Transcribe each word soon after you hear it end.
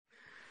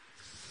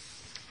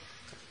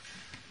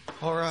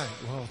All right.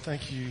 Well,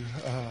 thank you,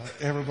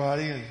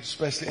 everybody, and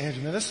especially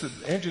Andrew. Man, this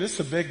is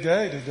a big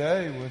day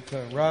today with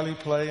Riley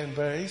playing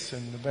bass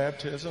and the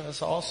baptism.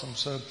 That's awesome.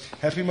 So,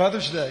 happy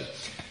Mother's Day.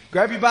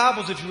 Grab your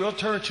Bibles, if you will.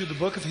 Turn to the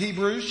book of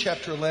Hebrews,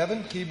 chapter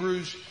 11.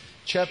 Hebrews,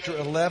 chapter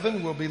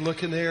 11. We'll be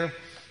looking there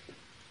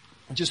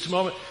in just a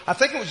moment. I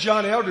think it was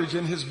John Eldridge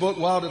in his book,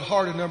 Wild at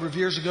Heart, a number of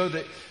years ago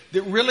that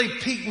really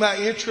piqued my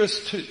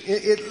interest,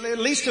 at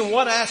least in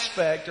one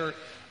aspect,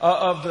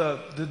 of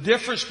the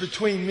difference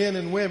between men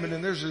and women.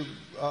 And there's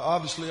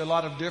obviously a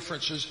lot of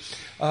differences,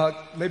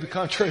 maybe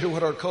contrary to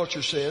what our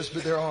culture says,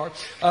 but there are.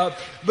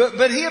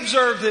 But he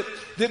observed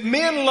that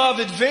men love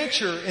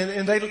adventure,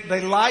 and they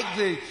like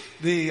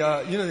they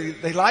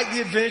like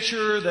the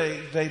adventure.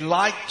 They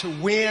like to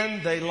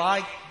win. They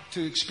like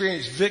to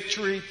experience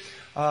victory.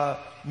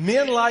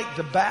 Men like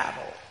the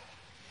battle.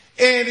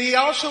 And he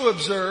also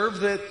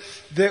observed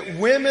that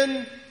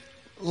women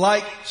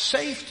like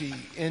safety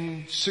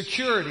and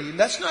security. And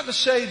that's not to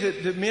say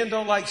that men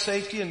don't like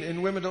safety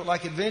and women don't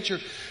like adventure.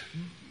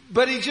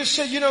 But he just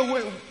said,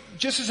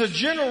 just as a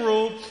general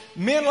rule,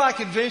 men like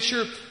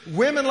adventure,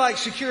 women like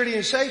security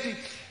and safety.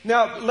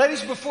 Now,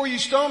 ladies, before you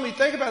stone me,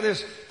 think about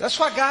this. That's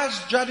why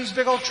guys drive these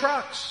big old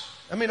trucks.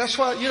 I mean, that's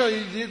why,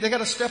 they got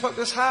to step up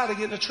this high to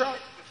get in a truck.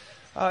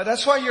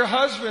 That's why your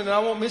husband, and I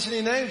won't mention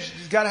any names,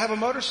 he's got to have a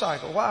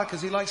motorcycle. Why?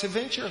 Because he likes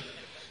adventure.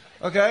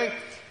 Okay?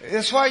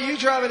 It's why you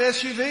drive an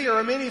SUV or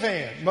a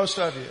minivan, most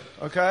of you.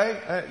 Okay?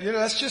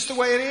 That's just the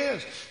way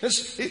it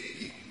is.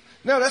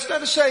 No, that's not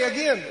to say,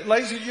 again,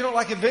 ladies, you don't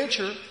like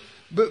adventure,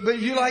 but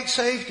you like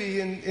safety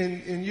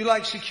and you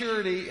like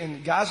security,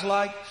 and guys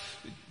like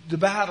the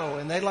battle,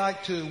 and they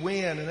like to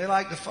win, and they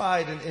like to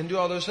fight and do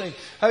all those things.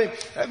 I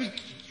mean,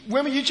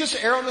 women, you just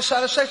err on the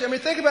side of safety. I mean,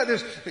 think about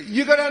this.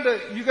 You go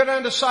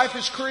down to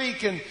Cypress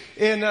Creek and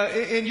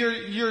your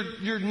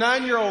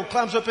 9-year-old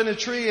climbs up in a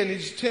tree and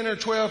he's 10 or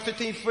 12,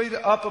 15 feet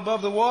up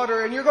above the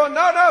water, and you're going,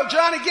 no,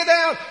 Johnny, get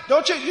down.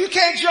 You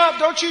can't jump.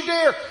 Don't you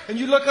dare. And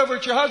you look over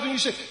at your husband and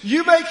you say,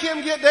 you make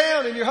him get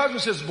down. And your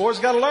husband says, boy's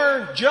got to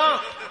learn.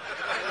 Jump.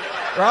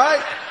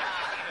 Right?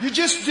 You're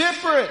just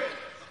different.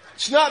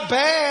 It's not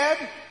bad.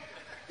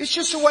 It's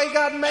just the way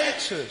God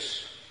makes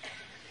us.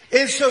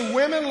 And so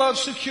women love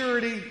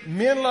security,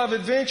 men love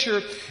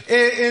adventure.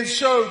 And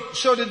so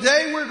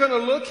today we're going to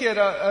look at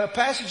a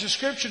passage of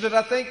scripture that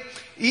I think,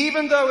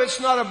 even though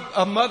it's not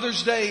a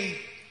Mother's Day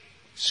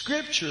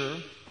scripture,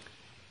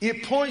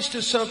 it points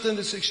to something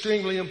that's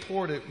extremely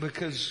important,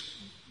 because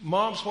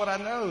moms, what I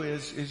know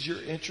is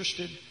you're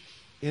interested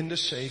in the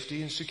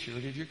safety and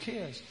security of your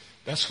kids.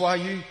 That's why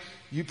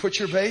you put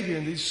your baby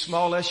in these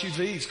small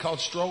SUVs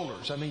called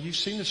strollers. I mean, you've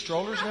seen the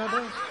strollers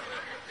nowadays?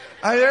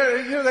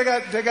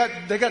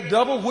 They got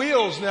double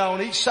wheels now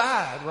on each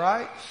side,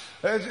 right?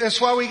 That's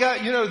why we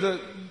got,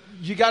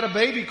 you got a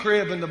baby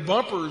crib and the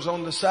bumpers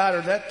on the side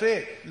are that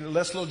thick.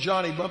 Lets little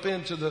Johnny bump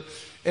into the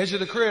edge of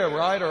the crib,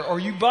 right? Or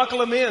you buckle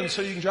them in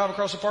so you can drive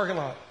across the parking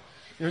lot.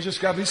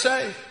 Just gotta be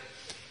safe.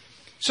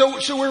 So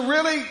we're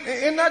really,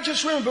 and not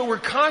just women, but we're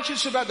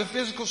conscious about the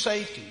physical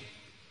safety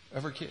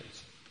of our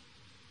kids.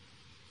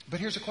 But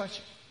here's a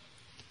question.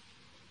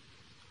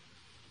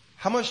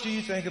 How much do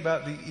you think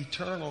about the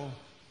eternal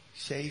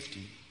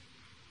safety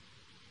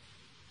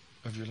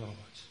of your loved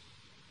ones?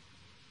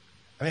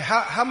 I mean,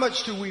 how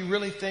much do we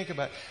really think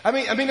about it?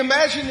 I mean,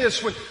 imagine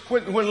this.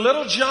 When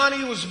little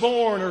Johnny was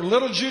born, or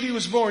little Judy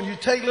was born, you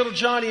take little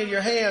Johnny in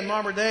your hand,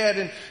 mom or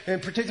dad,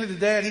 and particularly the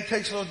dad, he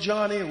takes little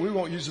Johnny, and we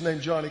won't use the name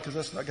Johnny because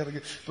that's not gonna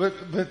get, but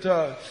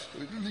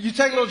you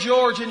take little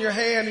George in your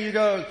hand and you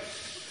go,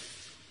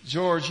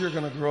 George, you're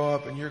going to grow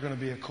up and you're going to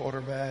be a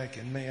quarterback,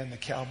 and man, the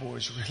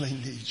Cowboys really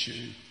need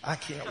you. I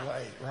can't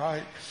wait,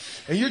 right?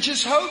 And you're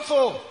just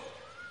hopeful.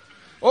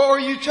 Or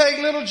you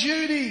take little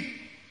Judy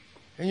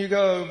and you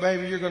go,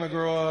 baby, you're going to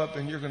grow up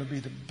and you're going to be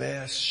the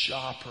best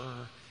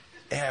shopper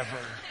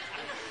ever.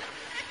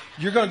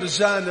 You're going to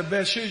design the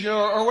best shoes,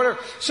 or whatever.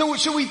 So we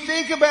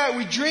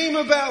we dream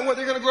about what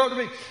they're going to grow up to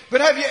be.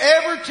 But have you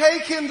ever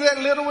taken that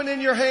little one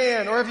in your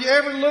hand? Or have you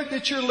ever looked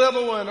at your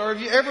little one? Or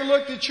have you ever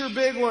looked at your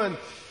big one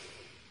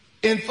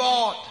and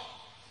thought,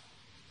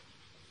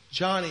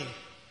 Johnny,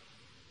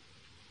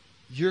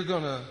 you're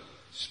going to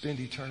spend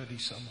eternity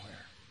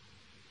somewhere?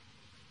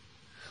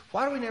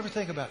 Why do we never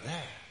think about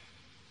that?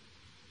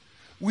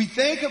 We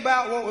think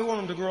about what we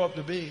want them to grow up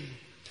to be.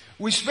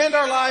 We spend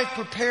our life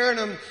preparing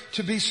them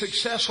to be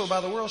successful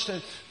by the world's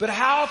standards. But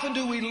how often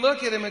do we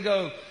look at them and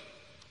go,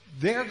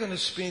 they're going to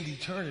spend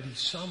eternity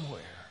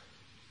somewhere?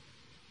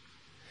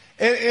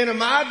 And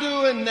am I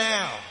doing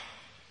now?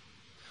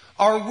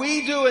 Are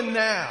we doing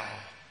now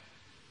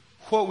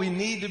what we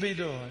need to be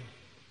doing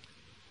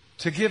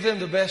to give them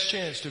the best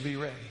chance to be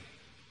ready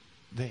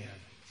then?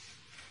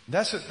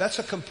 That's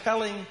a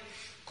compelling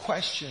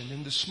question.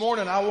 And this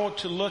morning I want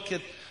to look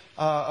at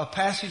a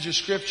passage of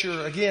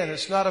scripture. Again,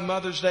 it's not a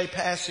Mother's Day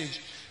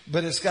passage,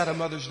 but it's got a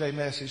Mother's Day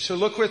message. So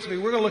look with me.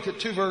 We're going to look at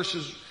two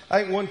verses.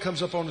 I think one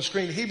comes up on the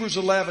screen. Hebrews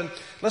 11.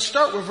 Let's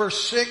start with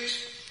verse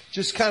 6,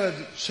 just kind of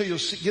so you'll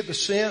get the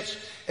sense.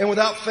 And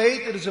without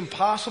faith it is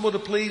impossible to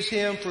please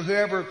Him, for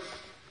whoever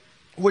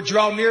would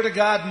draw near to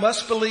God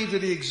must believe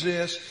that He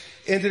exists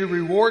and that He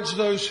rewards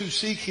those who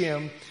seek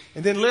Him.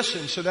 And then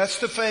listen, so that's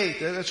the faith.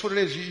 That's what it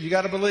is. You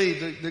got to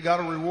believe that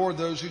God will reward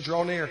those who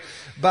draw near.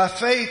 By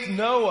faith,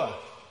 Noah,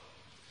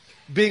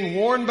 being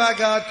warned by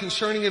God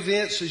concerning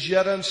events as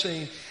yet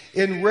unseen,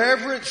 in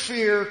reverent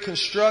fear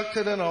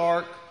constructed an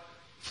ark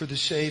for the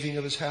saving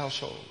of his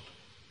household.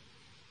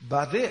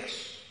 By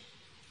this,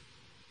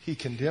 he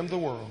condemned the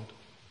world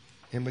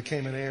and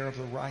became an heir of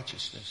the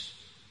righteousness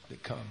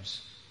that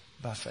comes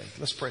by faith.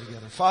 Let's pray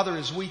together. Father,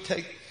 as we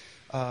take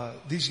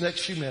these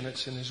next few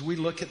minutes and as we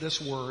look at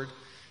this word,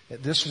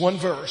 at this one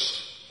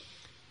verse,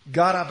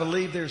 God, I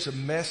believe there's a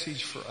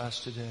message for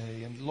us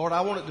today. And Lord,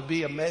 I want it to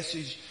be a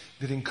message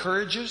that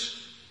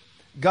encourages.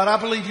 God, I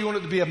believe you want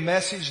it to be a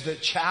message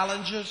that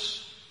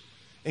challenges.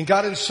 And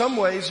God, in some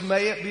ways,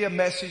 may it be a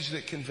message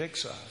that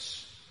convicts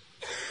us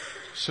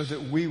so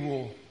that we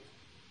will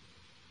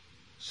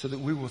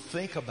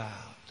think about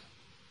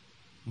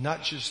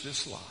not just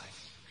this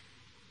life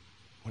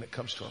when it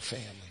comes to our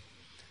family,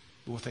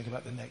 but we'll think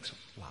about the next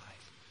life.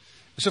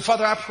 So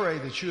Father, I pray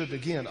that you would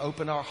again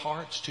open our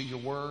hearts to your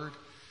word.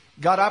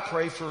 God, I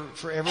pray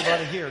for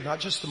everybody here, not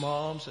just the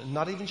moms and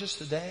not even just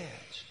the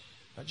dads,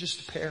 not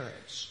just the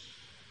parents,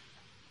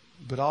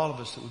 but all of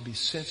us that would be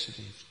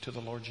sensitive to the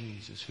Lord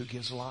Jesus who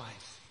gives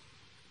life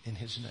in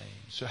his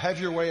name. So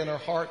have your way in our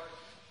heart,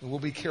 and we'll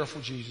be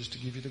careful, Jesus, to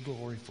give you the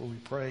glory, for we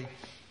pray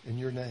in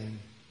your name.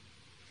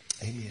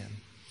 Amen.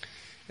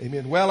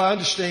 Amen. Well, I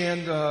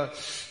understand,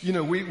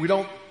 we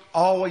don't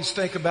always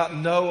think about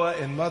Noah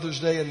and Mother's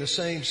Day in the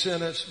same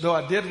sentence, though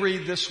I did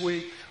read this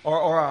week,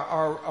 or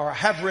I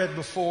have read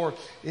before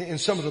in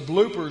some of the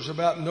bloopers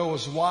about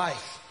Noah's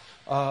wife.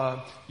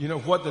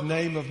 What the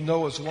name of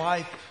Noah's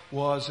wife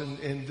was, and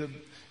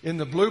in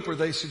the blooper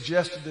they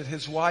suggested that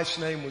his wife's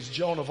name was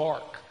Joan of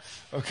Arc.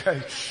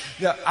 Okay.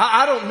 Now,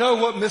 I don't know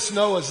what Miss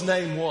Noah's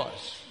name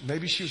was.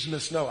 Maybe she was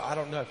Miss Noah. I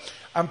don't know.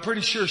 I'm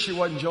pretty sure she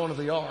wasn't Joan of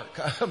the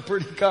Arc. I'm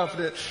pretty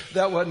confident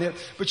that wasn't it.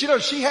 But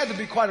she had to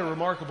be quite a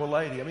remarkable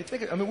lady.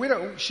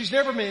 She's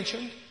never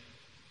mentioned.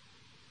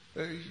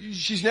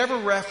 She's never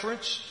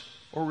referenced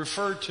or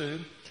referred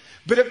to.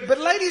 But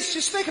ladies,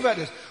 just think about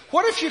this.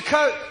 What if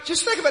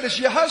just think about this.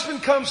 Your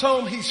husband comes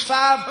home, he's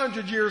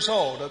 500 years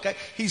old, okay?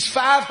 He's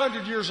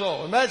 500 years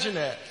old. Imagine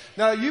that.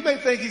 Now, you may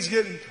think he's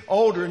getting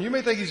older, and you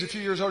may think he's a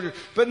few years older,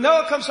 but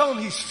Noah comes home,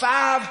 he's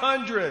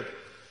 500.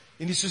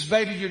 And he says,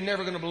 baby, you're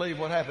never going to believe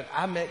what happened.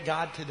 I met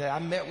God today. I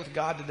met with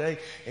God today,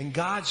 and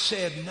God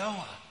said,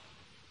 Noah,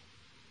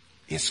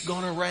 it's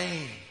going to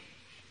rain.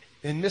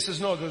 And Mrs.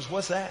 Noah goes,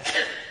 what's that?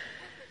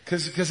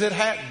 Because it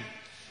hadn't.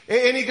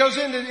 And he goes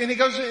in and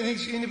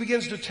he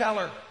begins to tell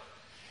her.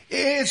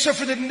 And so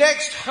for the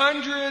next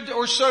 100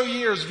 or so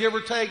years, give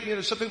or take,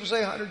 some people say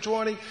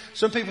 120,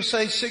 some people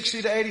say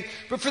 60 to 80,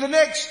 but for the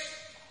next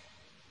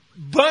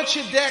bunch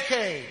of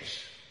decades,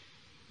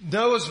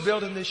 Noah's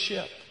building this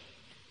ship.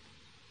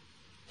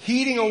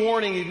 Heeding a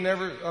warning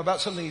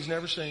about something he's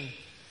never seen.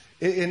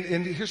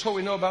 And here's what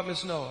we know about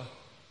Miss Noah.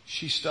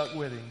 She stuck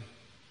with him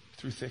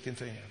through thick and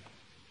thin.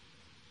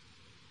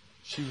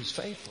 She was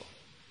faithful.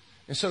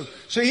 And so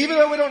even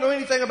though we don't know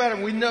anything about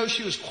her, we know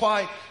she was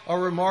quite a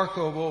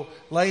remarkable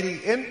lady.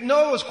 And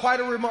Noah was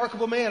quite a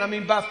remarkable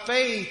man. By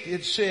faith,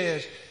 it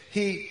says,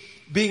 he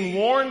being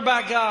warned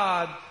by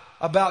God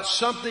about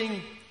some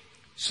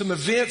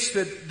events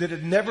that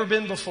had never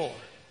been before.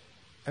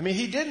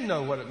 He didn't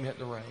know what it meant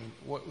to rain,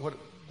 what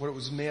it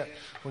was meant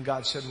when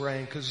God said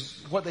rain,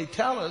 because what they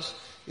tell us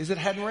is it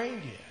hadn't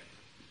rained yet.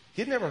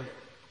 He'd never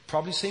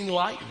probably seen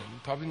lightning,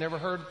 probably never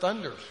heard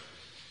thunder.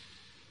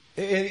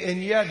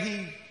 And yet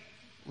he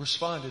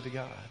responded to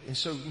God. And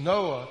so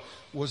Noah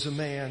was a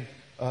man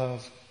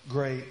of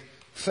great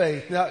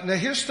faith. Now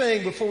here's the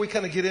thing, before we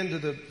kind of get into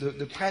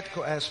the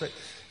practical aspect,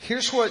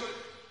 here's what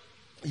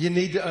you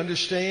need to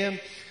understand.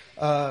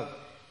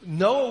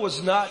 Noah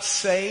was not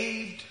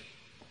saved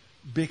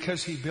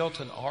because he built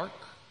an ark.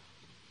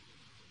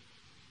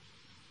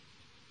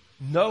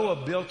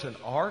 Noah built an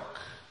ark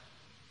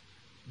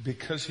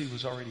because he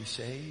was already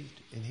saved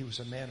and he was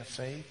a man of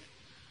faith.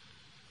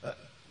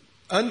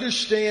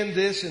 Understand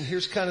this, and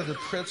here's kind of the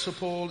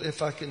principle,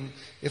 if I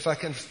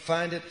can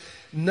find it.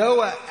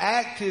 Noah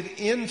acted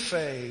in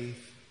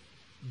faith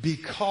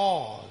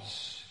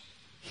because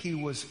he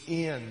was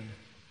in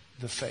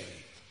the faith.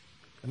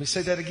 Let me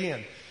say that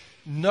again.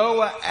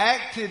 Noah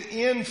acted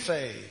in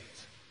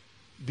faith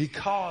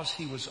because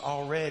he was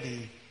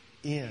already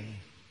in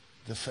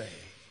the faith.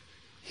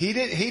 He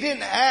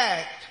didn't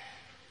act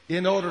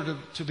in order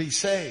to be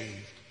saved.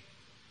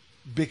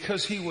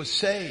 Because he was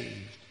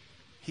saved,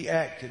 he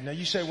acted. Now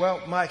you say,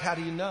 well, Mike, how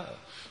do you know?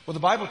 Well, the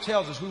Bible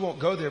tells us, we won't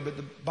go there, but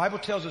the Bible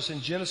tells us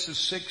in Genesis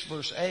 6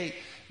 verse 8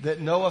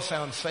 that Noah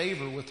found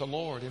favor with the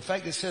Lord. In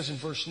fact, it says in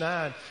verse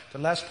 9, the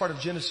last part of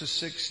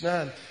Genesis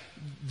 6:9,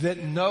 that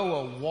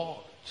Noah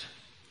walked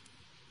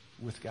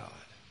with God.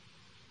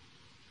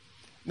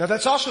 Now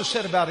that's also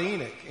said about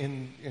Enoch,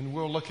 and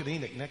we'll look at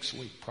Enoch next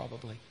week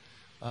probably.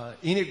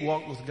 Enoch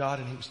walked with God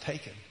and he was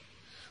taken.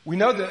 We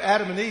know that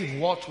Adam and Eve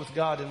walked with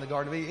God in the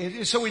Garden of Eden.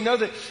 And so we know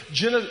that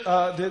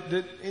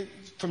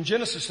from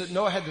Genesis that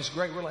Noah had this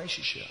great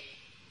relationship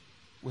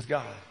with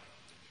God.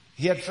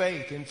 He had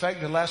faith. In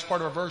fact, the last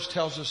part of our verse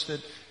tells us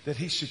that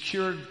he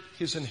secured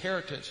his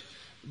inheritance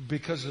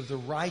because of the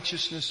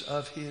righteousness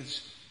of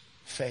his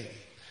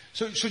faith.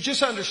 So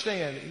just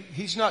understand,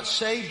 he's not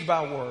saved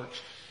by works.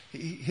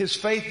 His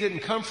faith didn't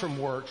come from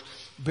works,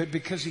 but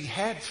because he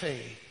had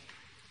faith,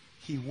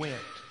 he went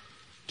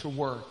to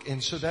work.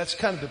 And so that's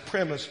kind of the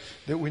premise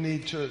that we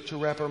need to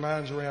wrap our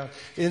minds around.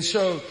 And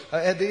so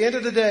at the end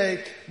of the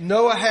day,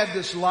 Noah had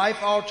this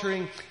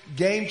life-altering,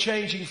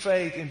 game-changing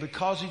faith, and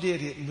because he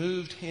did, it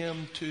moved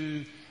him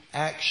to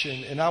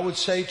action. And I would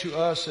say to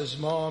us as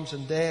moms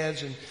and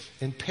dads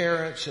and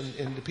parents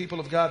and the people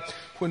of God,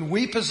 when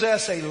we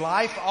possess a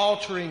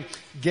life-altering,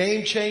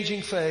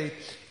 game-changing faith,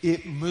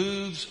 it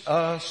moves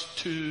us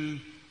to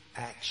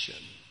action.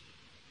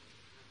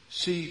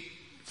 See,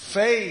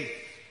 faith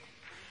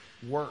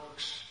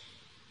works.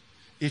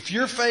 If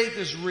your faith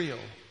is real,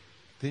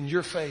 then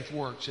your faith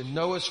works. And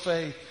Noah's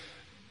faith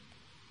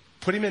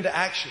put him into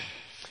action.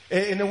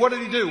 And then what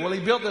did he do? Well,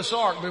 he built this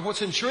ark. But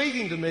what's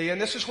intriguing to me,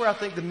 and this is where I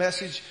think the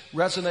message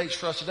resonates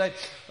for us today.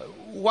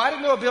 Why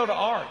did Noah build an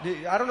ark?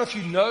 I don't know if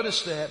you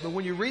noticed that, but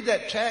when you read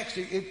that text,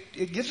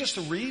 it gives us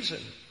the reason.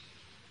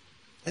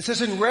 It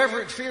says in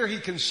reverent fear he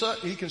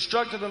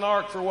constructed an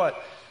ark for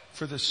what?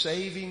 For the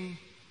saving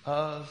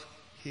of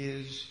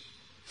his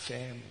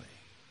family.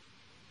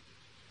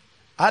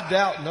 I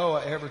doubt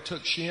Noah ever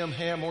took Shem,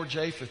 Ham, or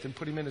Japheth and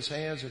put him in his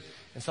hands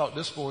and thought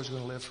this boy's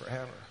going to live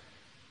forever.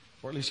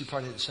 Or at least he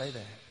probably didn't say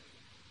that.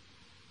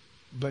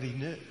 But he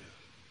knew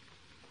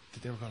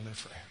that they were going to live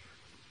forever.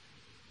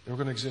 They were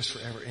going to exist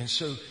forever. And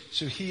so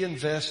he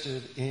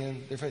invested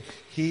in their faith.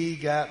 He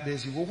got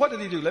busy. Well, what did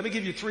he do? Let me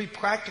give you 3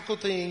 practical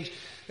things.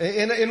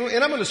 And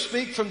I'm going to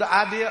speak from the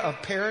idea of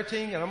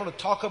parenting, and I'm going to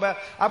talk about,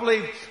 I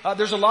believe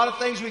there's a lot of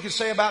things we could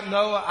say about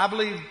Noah. I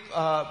believe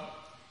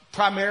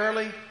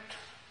primarily,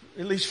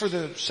 at least for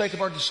the sake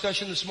of our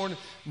discussion this morning,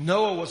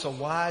 Noah was a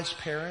wise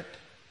parent.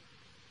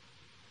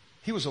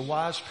 He was a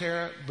wise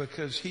parent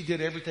because he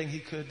did everything he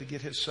could to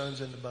get his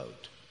sons in the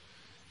boat.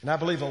 And I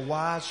believe a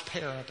wise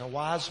parent, a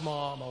wise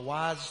mom, a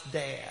wise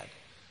dad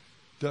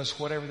does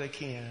whatever they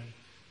can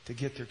to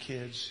get their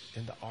kids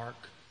in the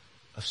ark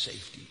of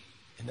safety.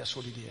 And that's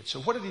what he did. So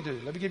what did he do?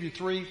 Let me give you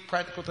 3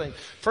 practical things.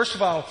 First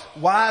of all,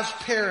 wise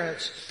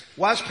parents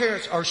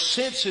are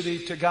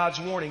sensitive to God's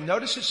warning.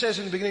 Notice it says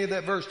in the beginning of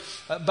that verse,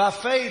 by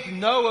faith,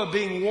 Noah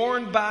being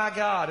warned by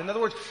God. In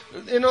other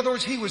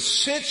words, he was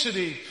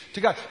sensitive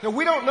to God. Now,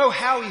 we don't know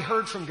how he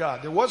heard from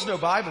God. There was no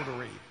Bible to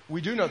read.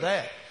 We do know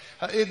that.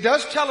 It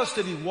does tell us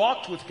that he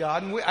walked with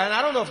God. And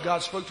I don't know if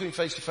God spoke to him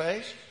face to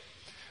face.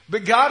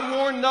 But God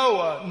warned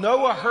Noah.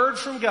 Noah heard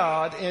from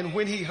God, and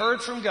when he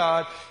heard from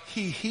God,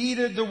 he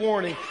heeded the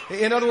warning.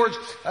 In other words,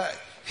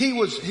 he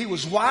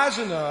was wise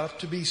enough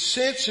to be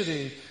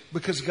sensitive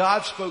because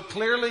God spoke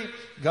clearly,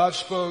 God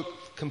spoke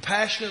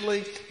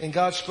compassionately, and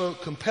God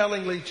spoke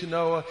compellingly to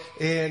Noah,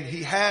 and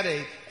he had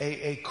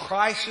a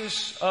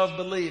crisis of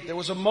belief. There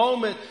was a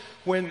moment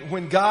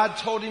when God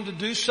told him to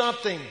do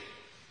something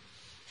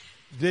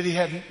that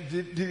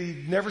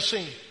he'd never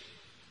seen.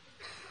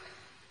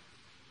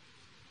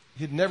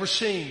 He'd never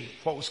seen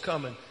what was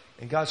coming.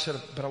 And God said,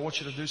 but I want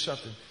you to do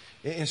something.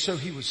 And so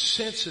he was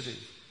sensitive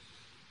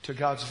to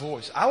God's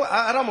voice.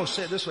 I'd almost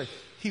say it this way.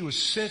 He was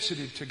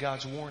sensitive to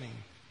God's warning,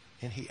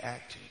 and he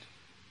acted.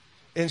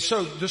 And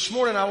so this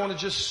morning I want to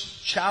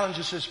just challenge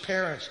us as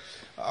parents.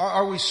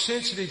 Are we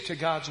sensitive to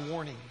God's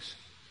warnings?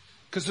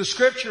 Because the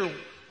Scripture,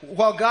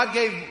 while God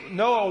gave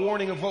Noah a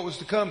warning of what was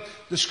to come,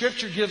 the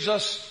Scripture gives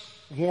us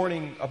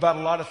warning about a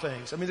lot of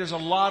things. I mean, there's a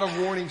lot of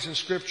warnings in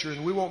Scripture,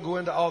 and we won't go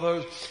into all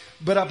those.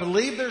 But I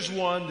believe there's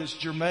one that's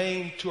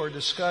germane to our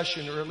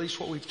discussion, or at least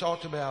what we've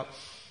talked about.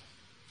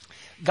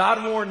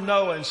 God warned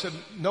Noah and said,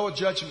 Noah,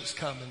 judgment's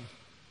coming.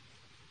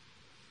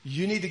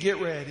 You need to get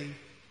ready,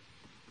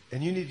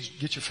 and you need to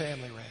get your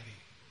family ready.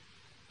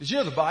 Did you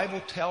know the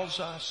Bible tells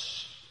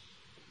us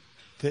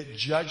that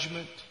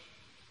judgment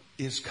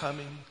is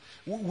coming?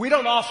 We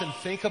don't often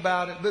think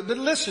about it, but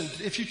listen,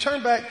 if you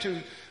turn back to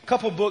a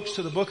couple books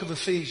to the book of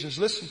Ephesians,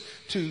 listen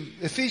to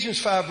Ephesians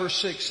 5 verse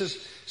 6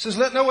 says,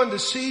 let no one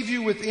deceive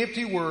you with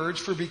empty words,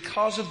 for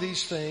because of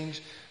these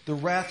things, the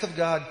wrath of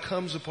God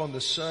comes upon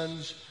the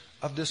sons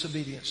of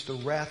disobedience. The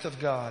wrath of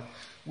God.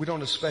 We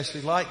don't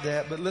especially like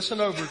that, but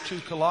listen over to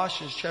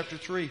Colossians chapter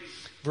 3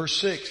 verse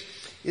 6.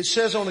 It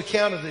says on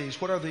account of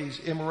these, what are these?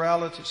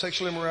 Immorality,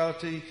 sexual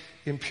immorality,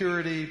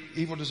 impurity,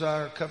 evil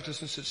desire,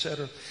 covetousness,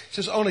 etc. It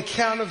says on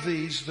account of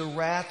these, the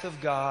wrath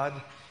of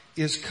God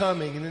is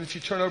coming. And then if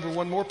you turn over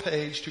one more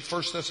page to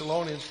 1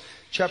 Thessalonians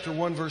chapter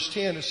 1 verse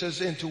 10, it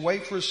says, and to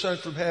wait for his Son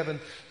from heaven,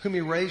 whom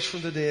he raised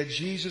from the dead,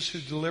 Jesus, who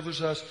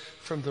delivers us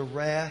from the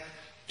wrath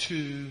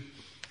to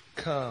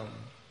come.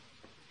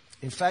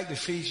 In fact,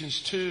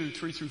 Ephesians 2,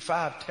 3 through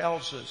 5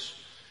 tells us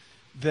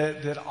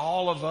that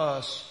all of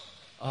us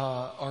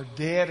are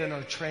dead in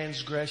our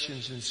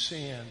transgressions and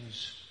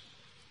sins.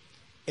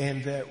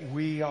 and that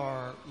we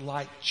are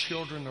like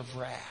children of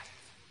wrath.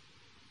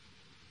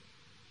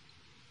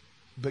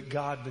 But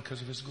God,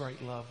 because of His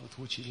great love with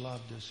which He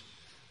loved us,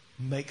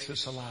 makes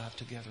us alive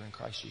together in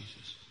Christ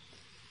Jesus.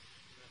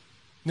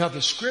 Now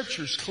the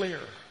Scripture's clear.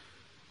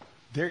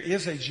 There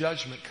is a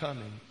judgment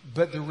coming.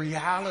 But the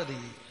reality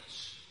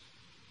is,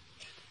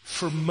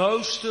 for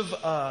most of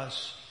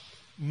us,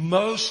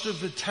 most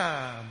of the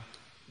time,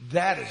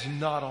 that is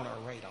not on our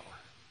radar.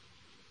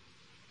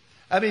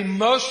 I mean,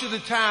 most of the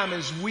time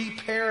as we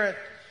parent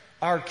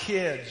our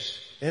kids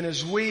and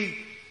as we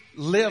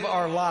live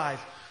our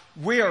life,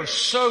 we are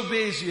so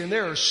busy and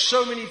there are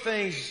so many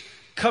things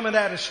coming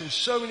at us from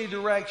so many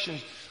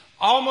directions.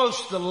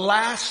 Almost the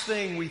last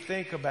thing we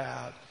think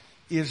about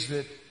is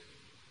that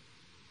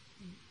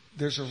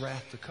there's a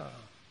wrath to come.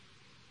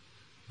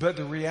 But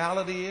the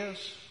reality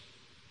is,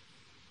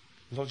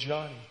 little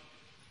Johnny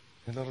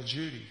and little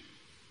Judy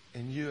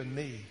and you and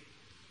me,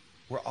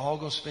 we're all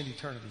going to spend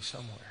eternity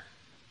somewhere.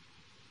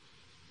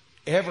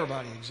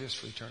 Everybody exists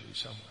for eternity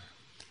somewhere.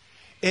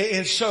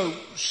 And so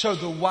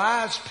the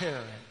wise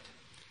parent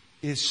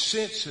is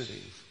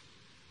sensitive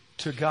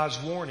to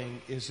God's warning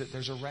is that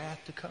there's a wrath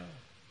to come.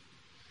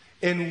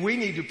 And we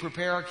need to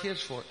prepare our kids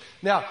for it.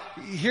 Now,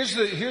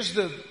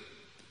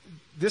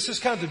 this is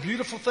kind of the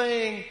beautiful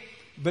thing,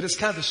 but it's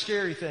kind of the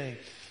scary thing.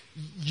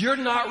 You're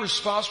not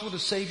responsible to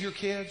save your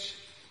kids.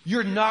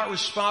 You're not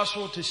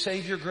responsible to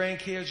save your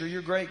grandkids or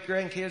your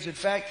great-grandkids. In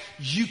fact,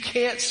 you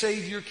can't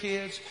save your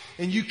kids,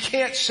 and you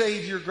can't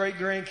save your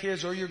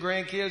great-grandkids or your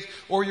grandkids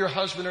or your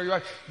husband or your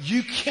wife.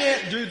 You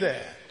can't do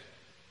that.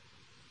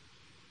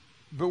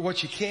 But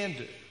what you can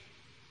do,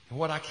 and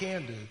what I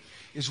can do,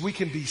 is we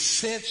can be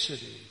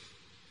sensitive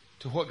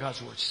to what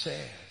God's Word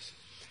says.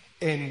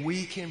 And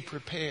we can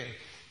prepare.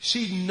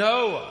 See,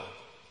 Noah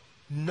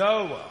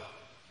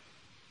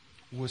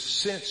was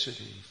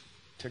sensitive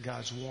to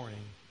God's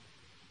warning,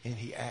 and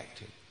he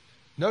acted.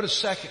 Notice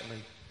secondly,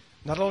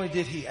 not only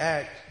did he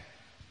act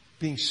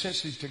being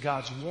sensitive to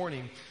God's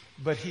warning,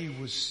 but he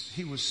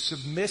was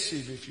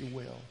submissive, if you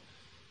will,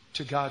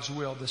 to God's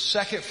will. The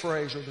second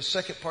phrase, or the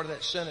second part of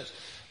that sentence,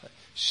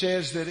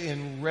 says that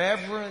in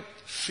reverent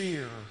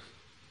fear,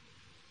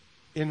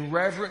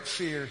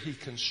 he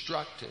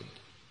constructed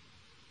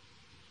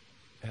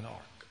an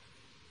ark.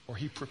 Or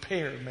he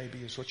prepared, maybe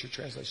is what your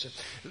translation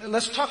says.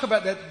 Let's talk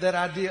about that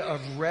idea of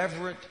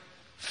reverent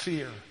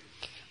fear.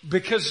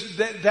 Because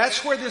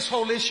that's where this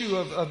whole issue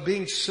of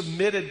being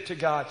submitted to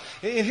God.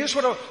 And here's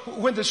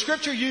when the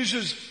Scripture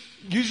uses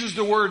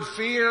the word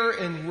fear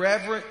and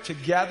reverent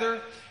together,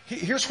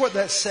 here's what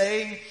that's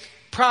saying.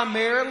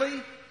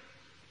 Primarily,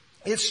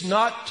 it's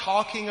not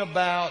talking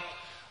about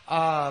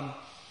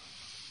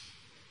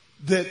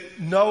that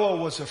Noah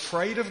was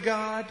afraid of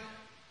God.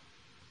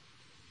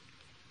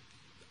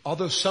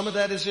 Although some of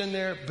that is in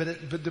there, but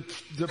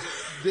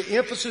the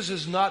emphasis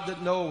is not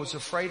that Noah was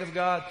afraid of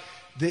God.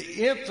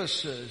 The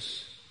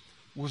emphasis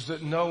was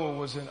that Noah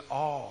was in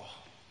awe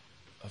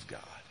of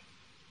God.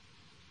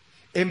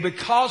 And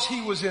because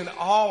he was in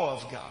awe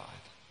of God,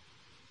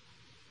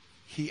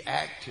 he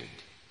acted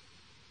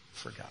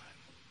for God.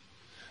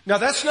 Now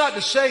that's not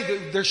to say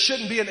that there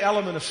shouldn't be an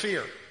element of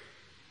fear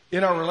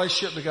in our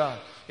relationship to God.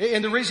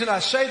 And the reason I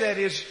say that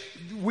is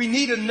we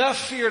need enough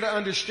fear to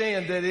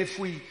understand that if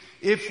we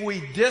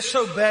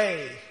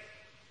disobey,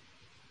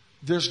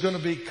 there's going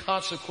to be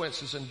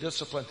consequences and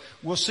discipline.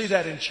 We'll see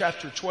that in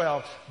chapter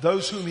 12.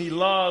 Those whom he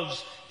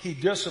loves, he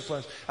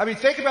disciplines. I mean,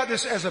 think about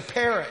this as a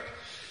parent.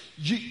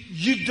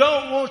 You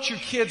don't want your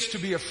kids to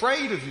be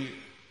afraid of you,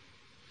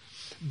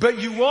 but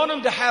you want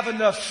them to have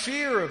enough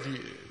fear of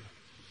you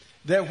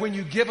that when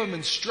you give them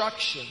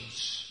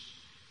instructions,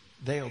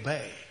 they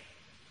obey.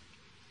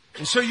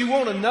 And so you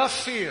want enough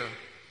fear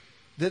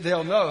that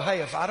they'll know, hey,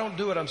 if I don't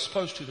do what I'm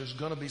supposed to, there's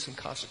going to be some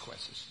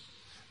consequences.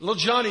 Little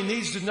Johnny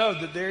needs to know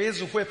that there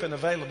is a whipping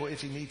available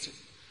if he needs it.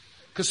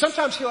 Because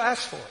sometimes he'll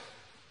ask for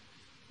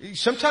it.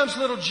 Sometimes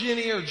little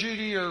Jenny or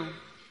Judy, or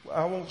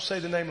I won't say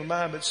the name of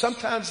mine, but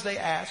sometimes they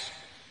ask.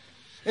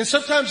 And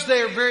sometimes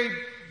they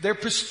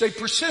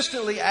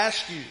persistently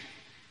ask you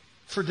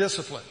for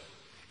discipline.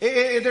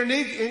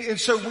 And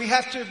so we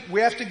have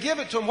to give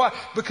it to them. Why?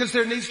 Because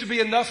there needs to be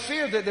enough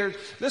fear that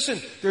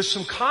there's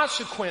some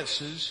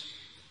consequences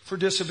for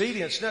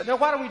disobedience. Now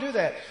why do we do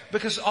that?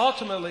 Because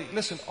ultimately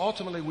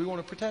we want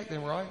to protect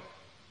them, right?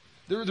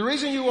 The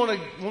reason you want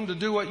them to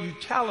do what you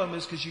tell them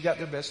is because you got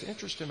their best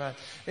interest in mind.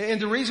 And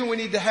the reason we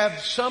need to have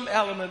some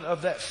element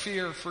of that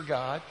fear for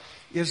God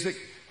is that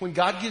when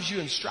God gives you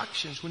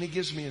instructions, when He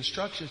gives me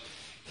instructions,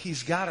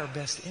 He's got our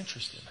best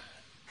interest in mind.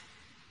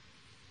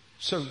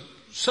 So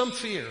some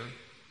fear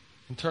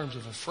in terms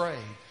of afraid,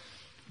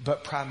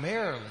 but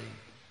primarily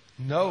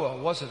Noah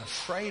wasn't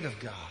afraid of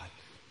God.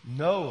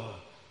 Noah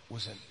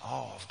was in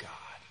awe of God.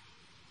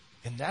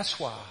 And that's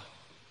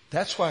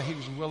why he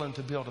was willing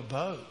to build a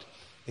boat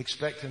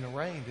expecting a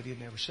rain that he had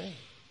never seen.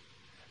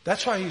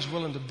 That's why he was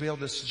willing to build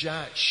this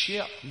giant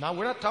ship. Now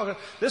we're not talking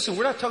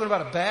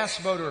about a bass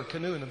boat or a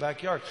canoe in the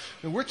backyard.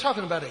 I mean, we're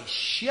talking about a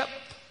ship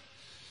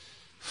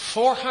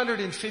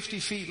 450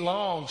 feet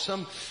long,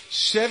 some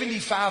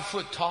 75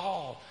 foot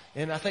tall,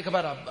 and I think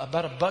about a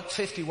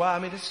 $1.50 wide. I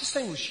mean, this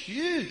thing was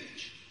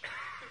huge.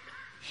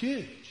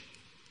 Huge.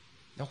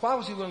 Now, why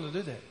was he willing to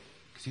do that?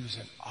 Because he was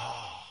in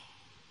awe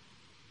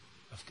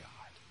of God.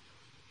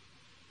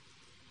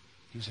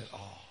 He was in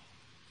awe.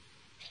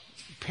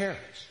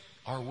 Parents,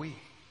 are we?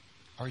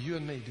 Are you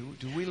and me?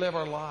 Do we live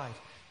our life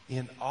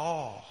in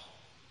awe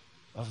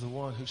of the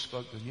one who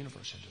spoke the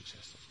universe into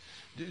existence?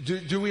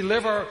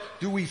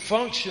 Do we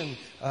function,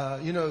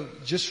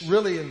 just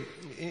really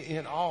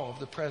in awe of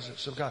the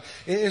presence of God?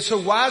 And so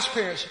wise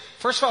parents,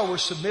 first of all, we're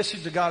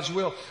submissive to God's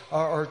will,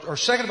 or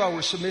second of all,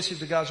 we're submissive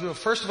to God's will.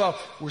 First of all,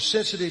 we're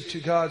sensitive to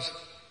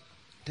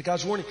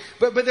God's warning.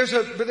 But there's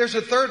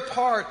a third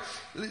part.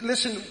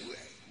 Listen,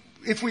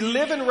 if we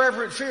live in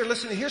reverent fear,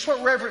 listen, here's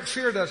what reverent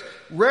fear does.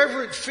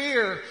 Reverent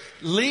fear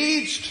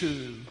leads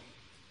to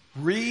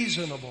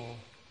reasonable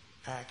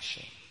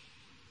action.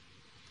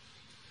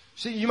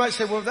 See, you might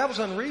say, well, that was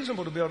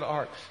unreasonable to build an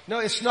ark. No,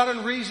 it's not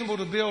unreasonable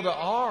to build an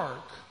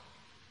ark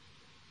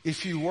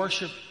if you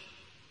worship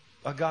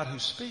a God who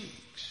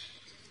speaks.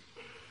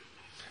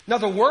 Now,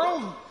 the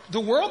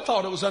world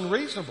thought it was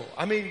unreasonable.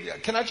 I mean,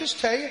 can I just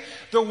tell you?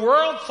 The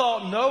world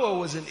thought Noah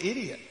was an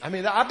idiot. I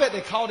mean, I bet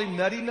they called him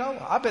Nutty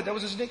Noah. I bet that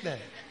was his nickname.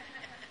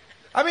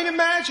 I mean,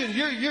 imagine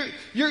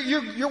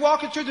you're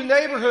walking through the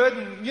neighborhood,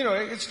 and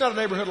it's not a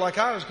neighborhood like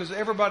ours because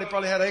everybody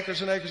probably had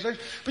acres and acres and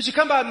acres. But you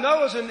come by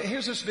Noah's, and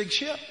here's this big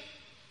ship.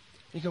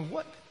 You go,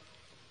 what?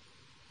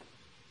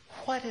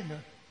 What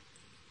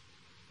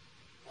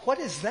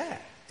is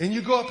that? And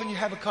you go up and you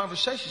have a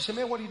conversation. You say,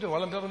 man, what are you doing?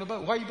 Well, I'm building a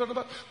boat. Why are you building a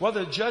boat? Well,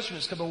 the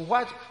judgment's coming.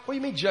 What do you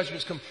mean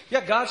judgment's coming?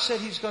 Yeah, God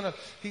said He's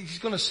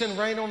gonna send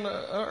rain on the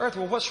earth.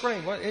 Well, what's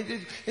rain?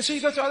 And so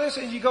you go through all this,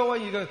 and you go away,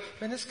 and you go,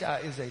 man, this guy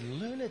is a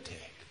lunatic.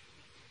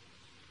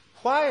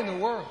 Why in the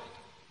world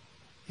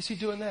is he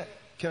doing that?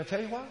 Can I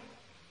tell you why?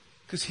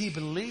 Because he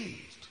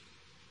believed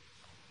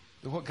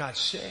that what God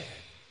said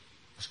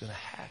was going to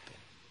happen.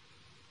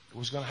 It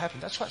was going to happen.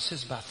 That's why it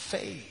says by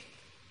faith.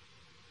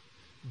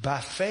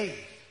 By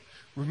faith.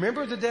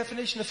 Remember the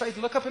definition of faith?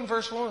 Look up in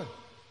verse 1.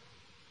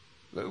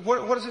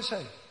 What does it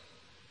say?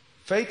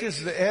 Faith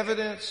is the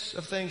evidence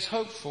of things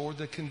hoped for,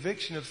 the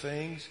conviction of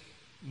things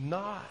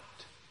not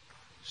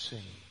seen.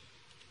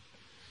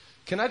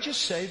 Can I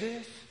just say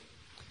this?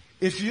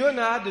 If you and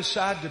I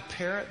decide to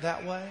parent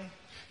that way,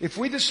 if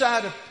we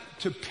decide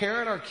to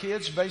parent our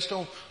kids based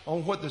on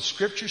what the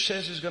Scripture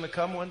says is going to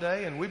come one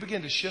day, and we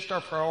begin to shift our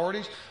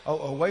priorities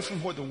away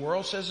from what the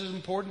world says is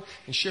important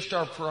and shift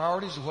our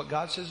priorities to what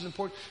God says is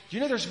important, do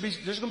you know there's going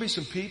to be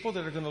some people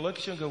that are going to look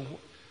at you and go,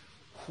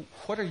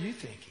 what are you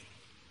thinking?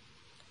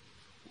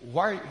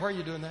 Why are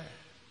you doing that?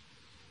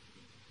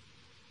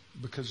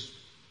 Because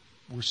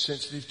we're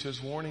sensitive to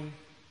His warning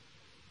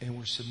and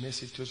we're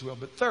submissive to His will.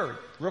 But third,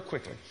 real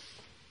quickly,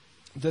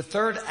 the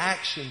third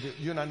action that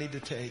you and I need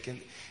to take,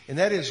 and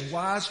that is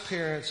wise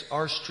parents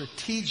are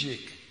strategic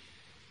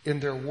in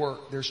their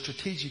work. They're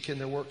strategic in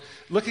their work.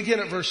 Look again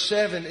at verse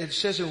 7. It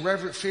says, in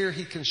reverent fear,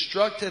 he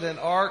constructed an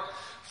ark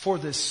for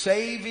the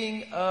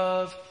saving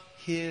of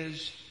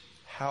his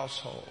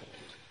household.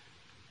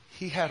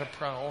 He had a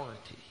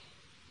priority.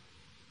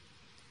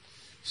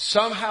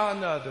 Somehow or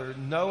another,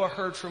 Noah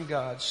heard from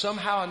God.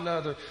 Somehow or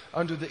another,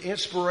 under the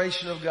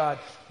inspiration of God,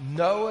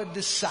 Noah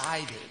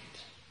decided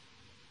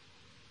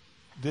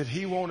that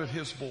he wanted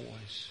his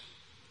boys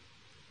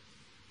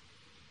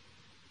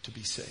to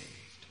be saved.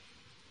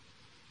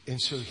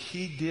 And so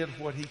he did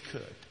what he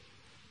could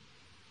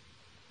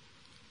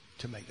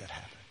to make that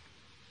happen.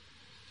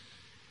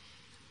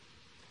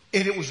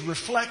 And it was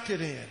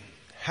reflected in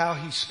how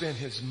he spent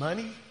his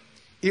money.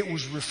 It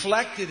was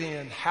reflected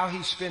in how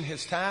he spent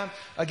his time.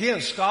 Again,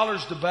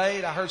 scholars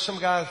debate. I heard some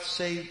guy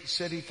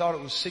said he thought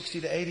it was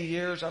 60 to 80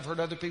 years. I've heard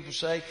other people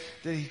say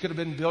that he could have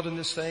been building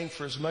this thing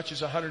for as much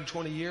as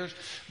 120 years.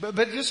 But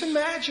just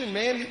imagine,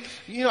 man,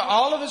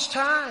 all of his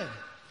time,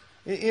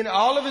 in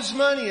all of his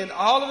money and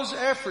all of his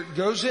effort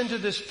goes into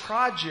this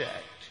project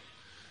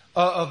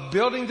of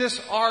building this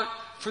ark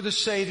for the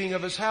saving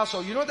of his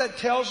household. You know what that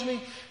tells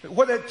me?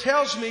 What that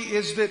tells me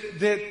is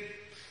that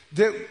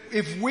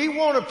if we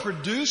want to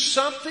produce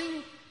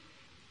something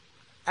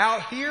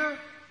out here,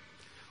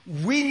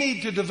 we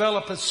need to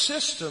develop a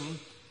system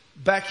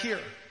back here.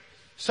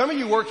 Some of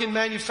you work in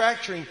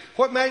manufacturing.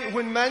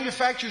 When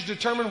manufacturers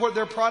determine what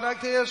their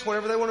product is,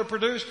 whatever they want to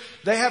produce,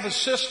 they have a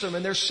system,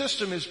 and their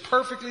system is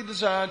perfectly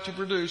designed to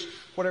produce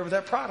whatever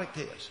that product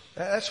is.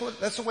 That's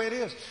the way it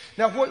is.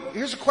 Now,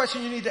 here's a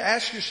question you need to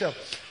ask yourself.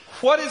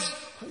 What is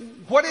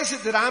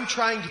it that I'm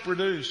trying to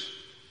produce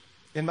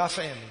in my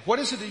family? What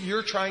is it that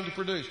you're trying to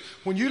produce?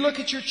 When you look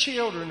at your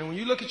children and when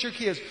you look at your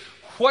kids,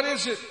 what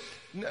is it,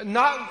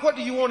 not what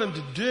do you want them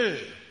to do,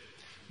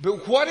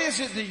 but what is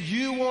it that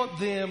you want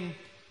them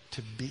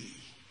to be?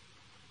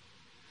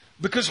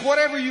 Because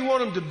whatever you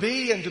want them to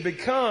be and to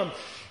become,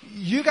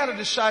 you got to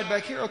decide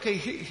back here, okay,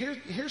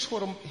 here's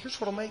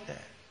what'll make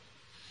that.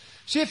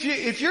 See,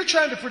 if you're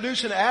trying to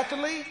produce an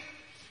athlete,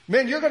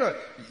 man,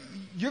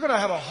 you're going to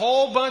have a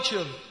whole bunch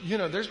of,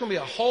 there's going to be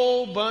a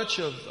whole bunch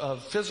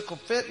of physical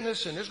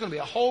fitness, and there's going to be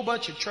a whole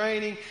bunch of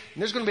training,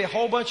 and there's going to be a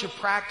whole bunch of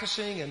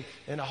practicing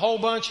and a whole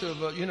bunch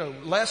of,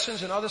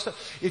 lessons and all this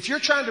stuff. If you're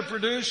trying to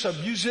produce a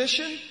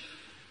musician,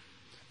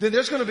 then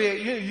there's going to be,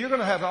 you're going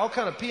to have all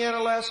kind of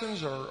piano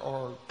lessons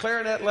or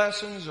clarinet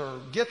lessons or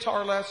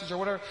guitar lessons or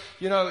whatever,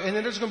 and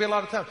then there's going to be a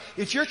lot of time.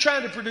 If you're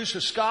trying to produce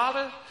a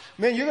scholar,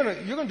 man, you're going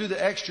to do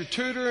the extra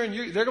tutor, and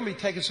they're going to be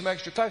taking some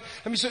extra time.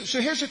 I mean,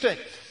 so here's the thing.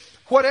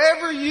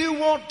 Whatever you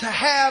want to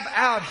have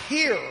out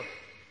here,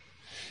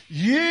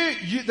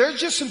 there's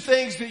just some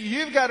things that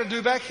you've got to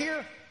do back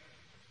here.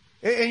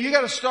 And you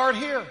got to start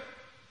here.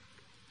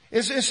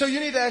 And so you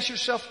need to ask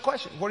yourself a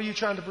question. What are you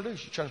trying to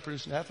produce? You're trying to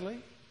produce an athlete?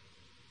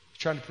 You're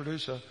trying to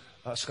produce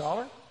a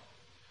scholar?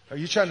 Are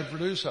you trying to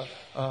produce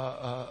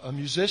a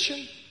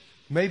musician?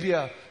 Maybe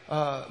a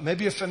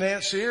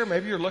financier.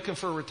 Maybe you're looking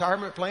for a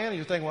retirement plan and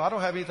you're thinking, well, I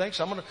don't have anything,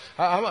 so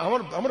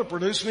I'm gonna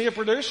produce me a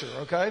producer,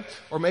 okay?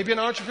 Or maybe an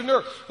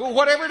entrepreneur. Well,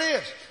 whatever it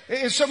is.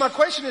 And so my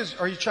question is,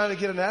 are you trying to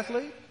get an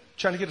athlete?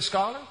 Trying to get a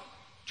scholar?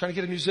 Trying to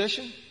get a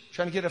musician?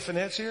 Trying to get a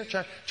financier?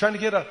 Trying to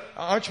get an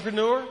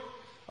entrepreneur?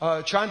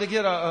 Trying to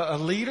get a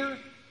leader?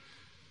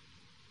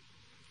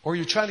 Or are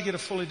you trying to get a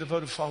fully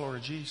devoted follower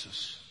of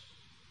Jesus?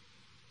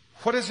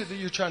 What is it that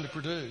you're trying to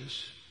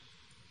produce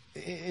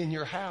in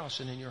your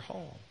house and in your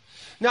home?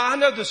 Now, I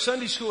know the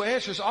Sunday school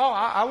answer is,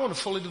 I want a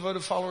fully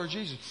devoted follower of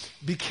Jesus.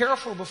 Be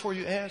careful before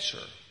you answer.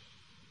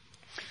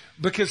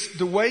 Because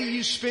the way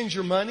you spend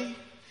your money,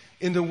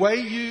 in the way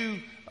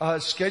you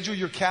schedule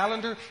your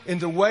calendar, in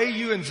the way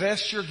you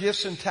invest your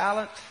gifts and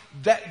talent,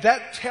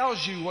 that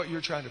tells you what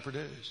you're trying to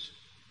produce.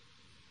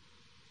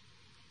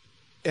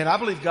 And I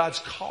believe God's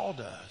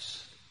called us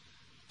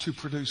to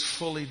produce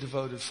fully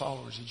devoted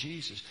followers of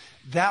Jesus.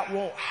 That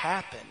won't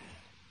happen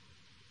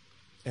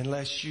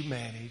unless you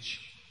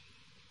manage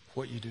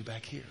what you do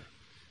back here.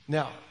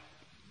 Now,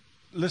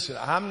 listen,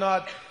 I'm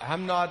not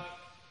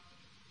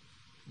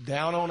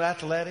down on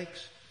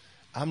athletics.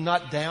 I'm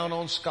not down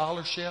on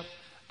scholarship.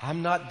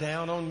 I'm not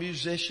down on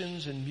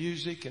musicians and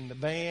music and the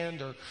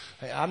band, or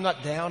I'm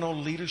not down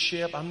on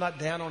leadership. I'm not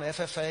down on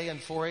FFA and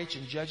 4-H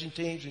and judging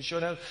teams and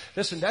showdown.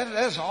 Listen, that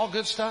is all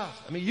good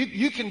stuff. I mean,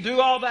 you can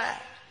do all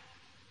that.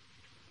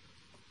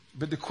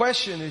 But the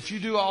question, if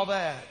you do all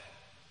that,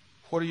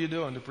 what are you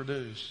doing to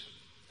produce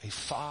a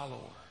follower,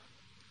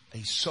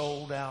 a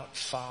sold out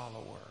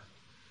follower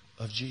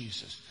of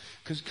Jesus?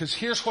 Because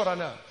here's what I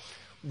know.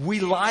 We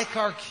like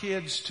our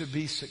kids to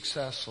be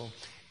successful,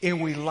 and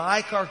we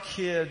like our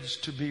kids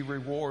to be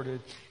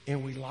rewarded,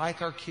 and we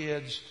like our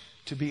kids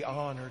to be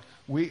honored.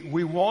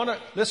 We want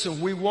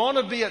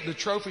to be at the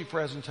trophy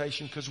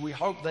presentation because we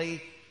hope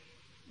they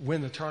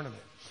win the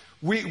tournament.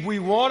 We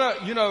want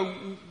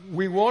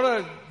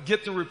to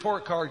get the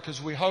report card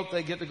because we hope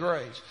they get the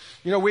grades.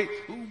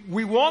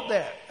 We want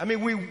that. I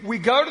mean, we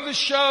go to the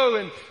show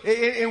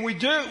and we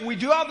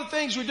do all the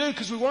things we do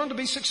because we want them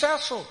to be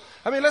successful.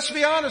 I mean, let's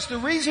be honest. The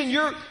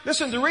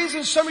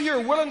reason some of you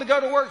are willing to go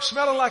to work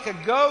smelling like a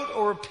goat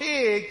or a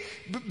pig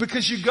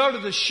because you go to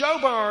the show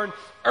barn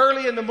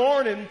early in the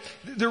morning,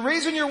 the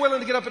reason you're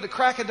willing to get up at the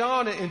crack of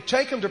dawn and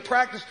take them to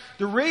practice,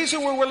 the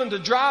reason we're willing to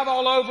drive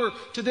all over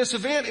to this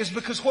event is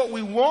because what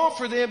we want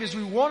for them is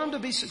we want them to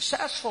be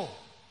successful.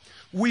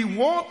 We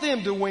want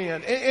them to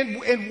win.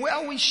 And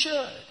well, we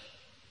should.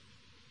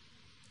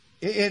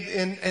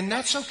 And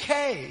that's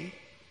okay.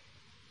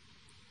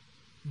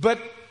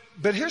 But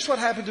here's what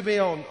happened to me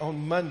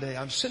on Monday.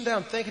 I'm sitting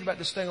down thinking about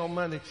this thing on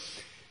Monday.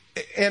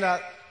 And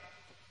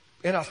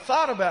I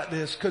thought about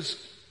this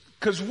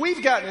because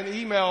we've gotten an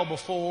email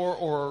before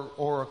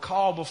or a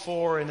call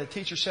before, and the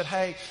teacher said,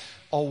 hey,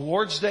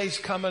 awards day's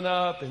coming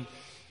up,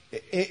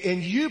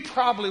 and you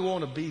probably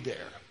want to be there.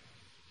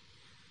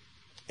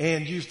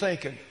 And you're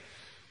thinking,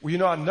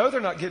 well, I know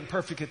they're not getting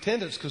perfect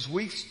attendance because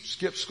we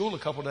skipped school a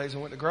couple of days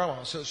and went to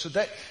grandma. So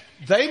that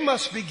they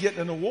must be getting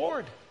an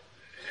award.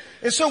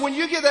 And so when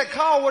you get that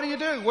call, what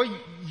do? Well,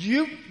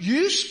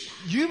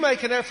 you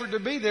make an effort to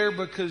be there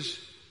because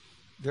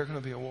they're going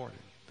to be awarded.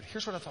 But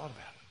here's what I thought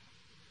about.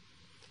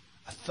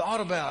 I thought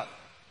about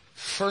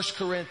 1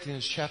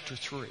 Corinthians chapter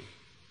 3.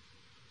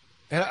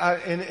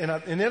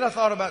 And then I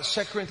thought about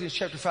 2 Corinthians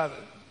chapter 5.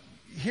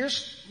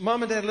 Here's,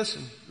 Mom and Dad,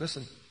 listen.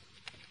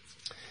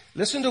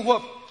 Listen to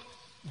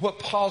what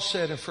Paul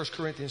said in 1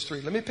 Corinthians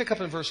 3. Let me pick up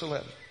in verse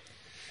 11.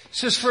 It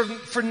says,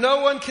 For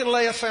no one can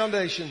lay a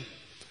foundation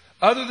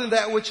other than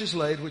that which is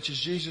laid, which is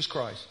Jesus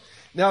Christ.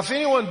 Now if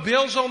anyone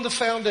builds on the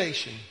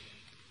foundation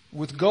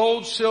with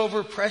gold,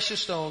 silver,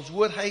 precious stones,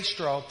 wood, hay,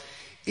 straw,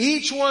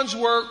 each one's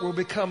work will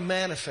become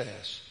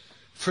manifest,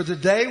 for the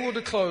day will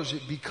disclose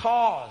it,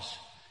 because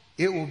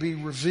it will be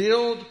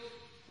revealed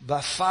by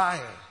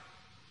fire,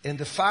 and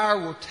the fire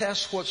will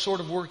test what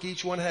sort of work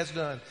each one has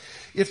done.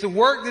 If the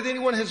work that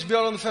anyone has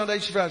built on the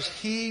foundation survives,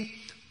 he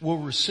will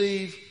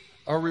receive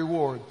a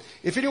reward.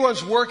 If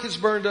anyone's work is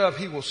burned up,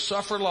 he will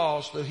suffer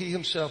loss, though he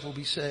himself will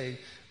be saved,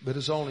 but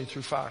is only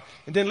through fire.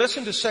 And then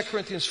listen to 2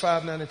 Corinthians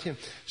 5, 9, and 10.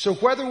 So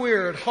whether we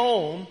are at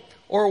home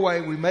or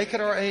away, we make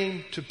it our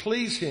aim to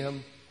please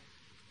him.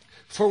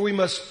 For we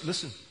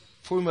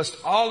must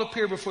all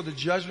appear before the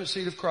judgment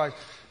seat of Christ,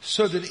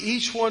 so that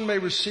each one may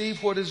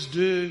receive what is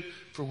due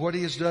for what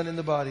he has done in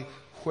the body,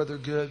 whether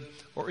good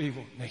or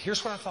evil. Now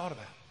here's what I thought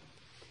about.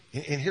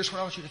 And here's what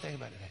I want you to think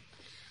about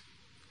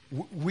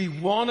today. We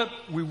want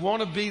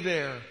to be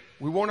there.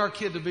 We want our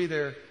kid to be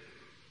there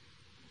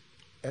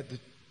at the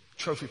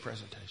trophy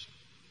presentation.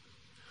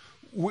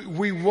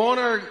 We want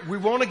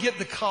to get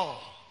the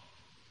call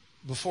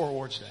before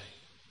awards day.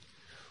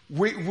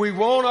 We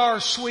want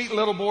our sweet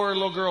little boy or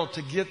little girl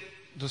to get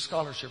the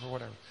scholarship or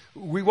whatever.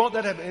 We want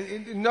that to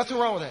happen. And nothing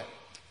wrong with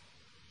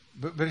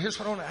that. But here's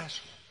what I want to ask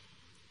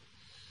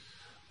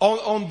you.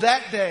 On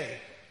that day,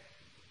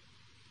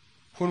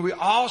 when we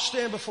all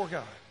stand before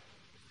God,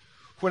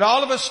 when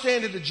all of us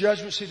stand at the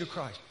judgment seat of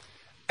Christ,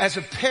 as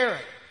a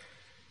parent,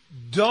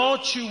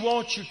 don't you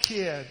want your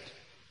kid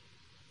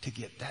to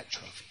get that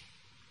trophy?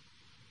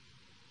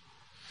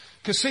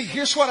 Because see,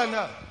 here's what I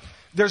know.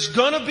 There's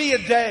going to be a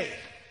day.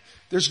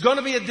 There's going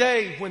to be a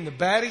day when the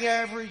batting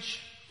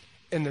average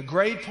and the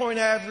grade point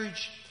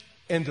average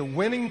and the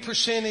winning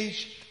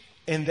percentage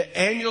and the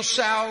annual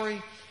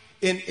salary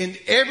and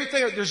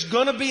everything, there's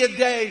going to be a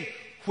day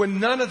when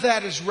none of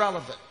that is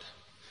relevant.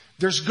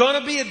 There's going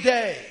to be a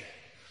day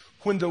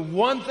when the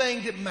one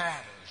thing that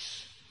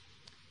matters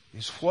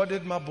is what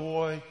did my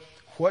boy,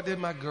 what did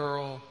my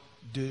girl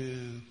do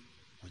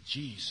with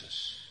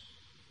Jesus?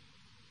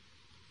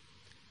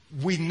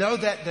 We know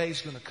that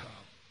day's going to come.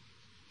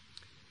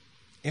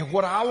 And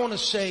what I want to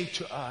say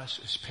to us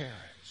as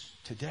parents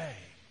today,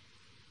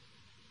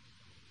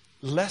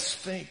 let's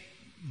think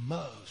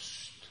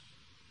most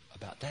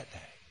about that day.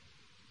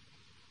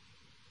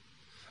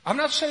 I'm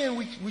not saying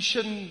we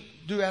shouldn't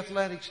do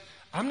athletics.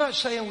 I'm not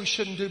saying we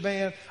shouldn't do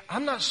band.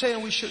 I'm not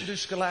saying we shouldn't do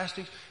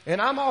scholastics.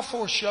 And I'm all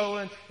for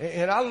showing.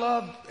 And I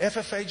love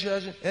FFA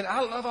judging. And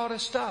I love all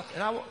this stuff.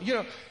 And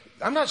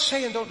I'm not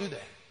saying don't do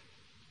that.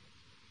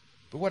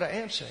 But what I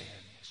am saying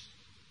is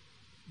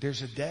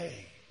there's a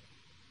day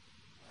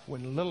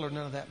when little or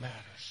none of that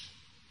matters.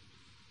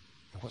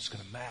 And what's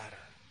going to matter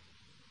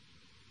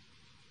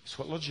is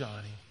what little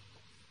Johnny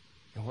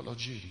and what little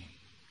Judy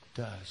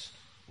does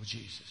with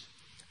Jesus.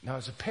 Now,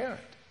 as a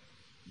parent,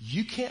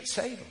 you can't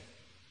save them.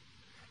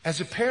 As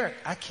a parent,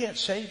 I can't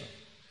save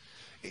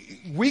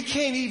them. We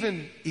can't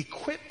even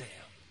equip them.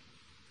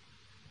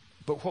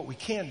 But what we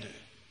can do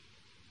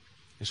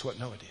is what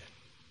Noah did.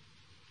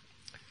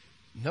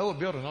 Noah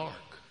built an ark.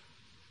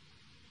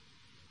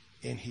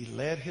 And he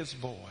led his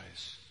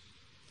boys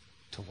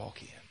to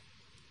walk in.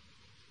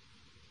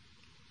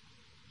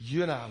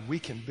 You and I, we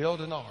can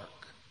build an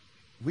ark.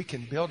 We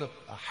can build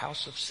a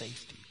house of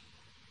safety.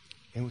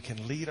 And we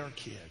can lead our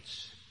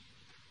kids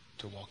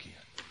to walk in.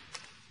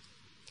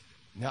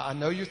 Now, I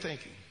know you're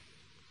thinking,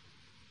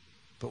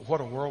 but what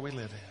a world we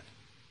live in.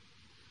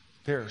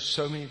 There are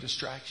so many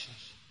distractions.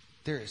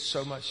 There is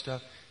so much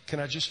stuff. Can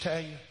I just tell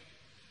you?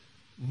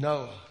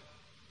 Noah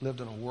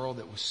lived in a world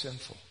that was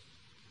sinful.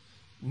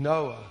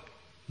 Noah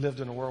lived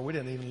in a world, we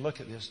didn't even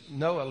look at this.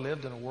 Noah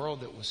lived in a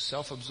world that was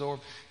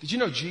self-absorbed. Did you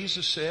know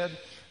Jesus said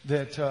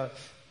that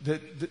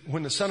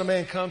when the Son of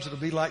Man comes, it'll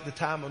be like the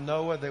time of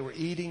Noah. They were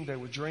eating, they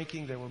were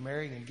drinking, they were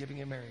marrying and giving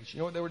in marriage. You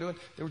know what they were doing?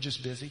 They were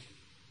just busy.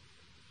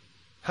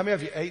 How many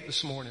of you ate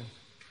this morning?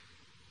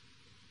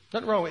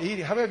 Nothing wrong with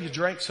eating. How many of you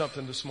drank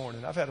something this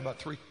morning? I've had about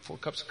 3-4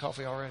 cups of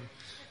coffee already.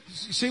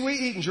 See, we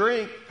eat and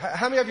drink.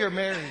 How many of you are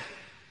married?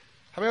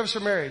 How many of us are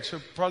married? So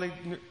probably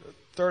a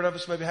third of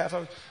us, maybe half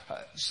of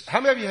us.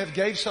 How many of you have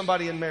gave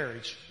somebody in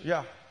marriage?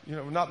 Yeah. You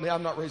know, not me.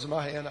 I'm not raising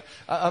my hand.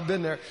 I've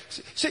been there.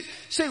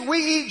 See, we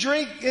eat,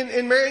 drink,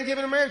 and marry and give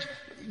in marriage.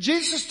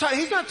 Jesus,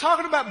 he's not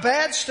talking about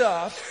bad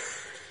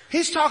stuff.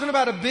 He's talking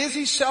about a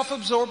busy,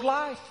 self-absorbed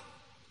life.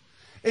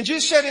 And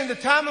Jesus said in the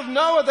time of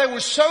Noah, they were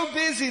so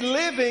busy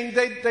living,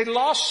 they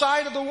lost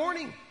sight of the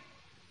warning.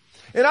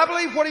 And I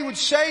believe what he would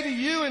say to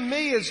you and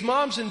me as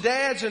moms and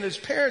dads and as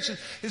parents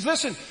is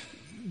listen,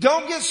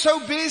 don't get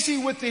so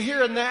busy with the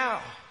here and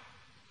now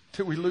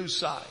that we lose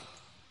sight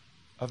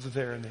of the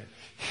there and then.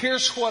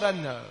 Here's what I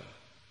know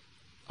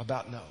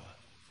about Noah.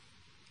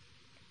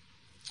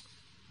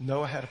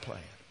 Noah had a plan.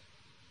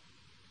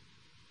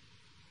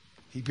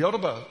 He built a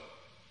boat.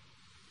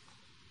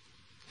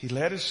 He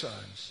led his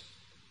sons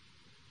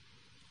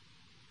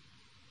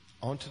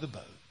onto the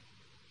boat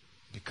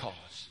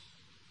because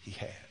he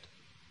had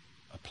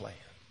a plan.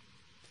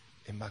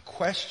 And my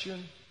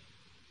question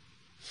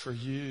for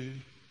you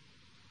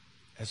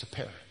as a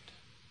parent,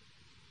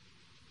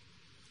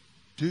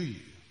 do you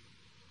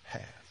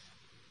have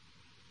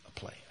a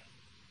plan?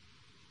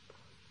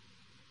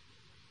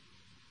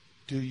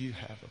 Do you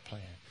have a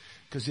plan?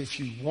 Because if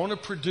you want to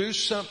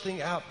produce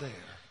something out there,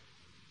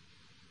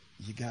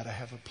 you got to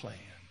have a plan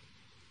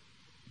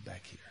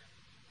back here.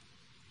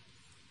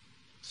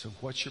 So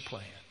what's your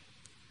plan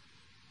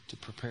to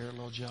prepare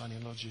little Johnny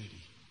and little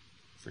Judy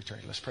for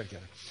eternity? Let's pray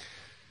together.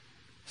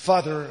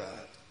 Father,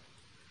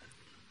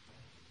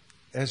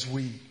 as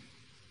we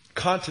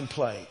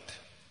contemplate,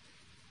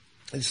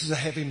 this is a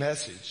heavy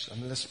message. I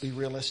mean, let's be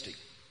realistic.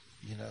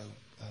 You know,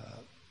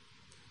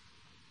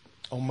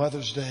 on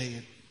Mother's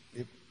Day,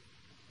 it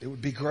It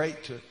would be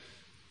great to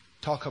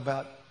talk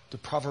about the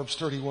Proverbs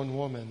 31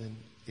 woman,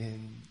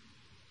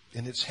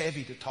 and it's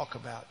heavy to talk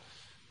about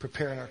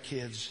preparing our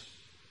kids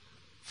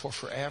for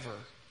forever.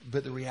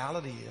 But the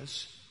reality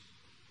is,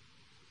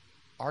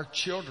 our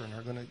children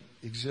are going to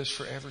exist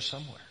forever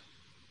somewhere.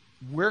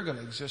 We're going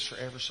to exist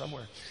forever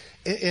somewhere.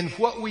 And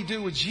what we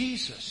do with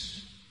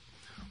Jesus,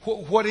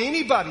 what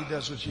anybody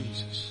does with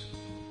Jesus,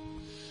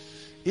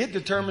 it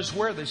determines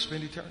where they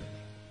spend eternity.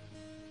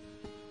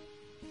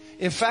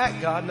 In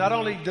fact, God, not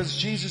only does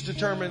Jesus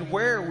determine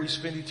where we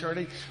spend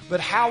eternity, but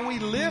how we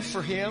live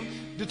for Him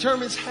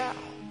determines how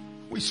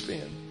we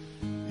spend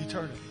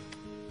eternity.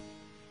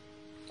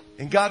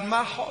 And God,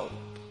 my hope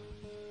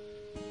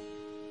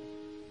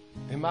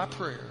and my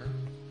prayer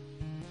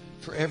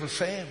for every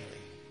family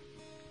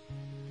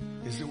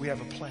is that we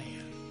have a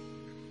plan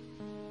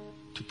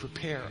to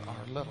prepare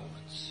our little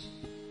ones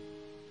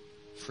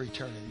for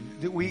eternity.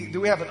 That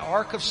we have an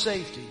ark of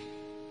safety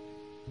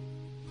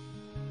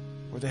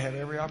where they have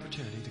every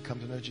opportunity to come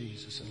to know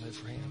Jesus and live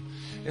for Him.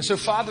 And so,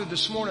 Father,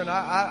 this morning,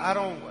 I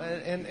don't,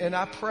 and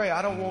I pray,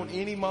 I don't want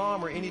any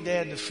mom or any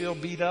dad to feel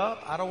beat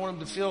up. I don't want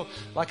them to feel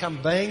like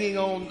I'm banging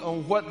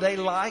on what they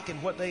like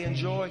and what they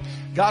enjoy.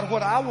 God,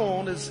 what I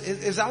want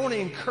is I want to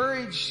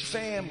encourage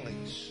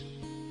families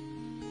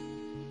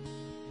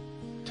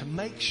to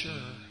make sure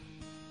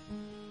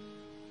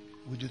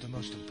we do the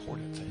most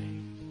important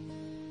thing.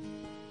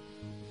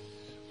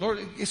 Lord,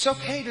 it's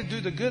okay to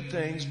do the good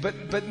things,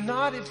 but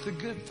not if the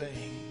good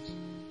things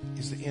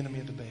is the enemy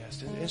of the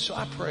best. And so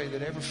I pray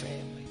that every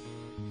family,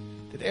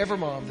 that every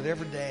mom, that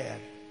every dad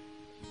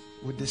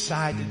would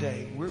decide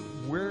today,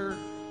 we're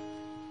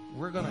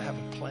going to have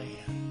a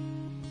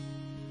plan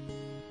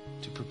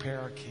to prepare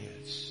our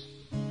kids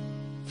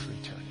for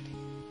eternity.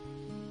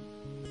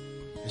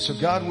 And so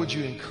God, would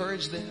you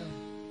encourage them?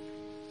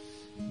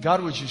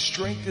 God, would you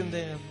strengthen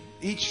them?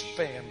 Each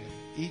family,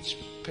 each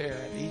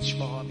parent, each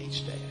mom,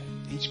 each dad,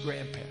 each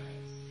grandparent.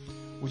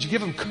 Would you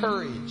give them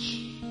courage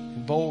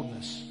and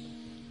boldness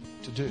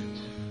to do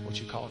what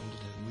you called them to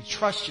do? We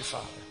trust you,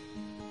 Father,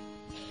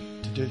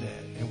 to do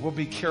that. And we'll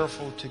be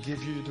careful to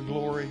give you the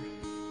glory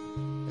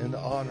and the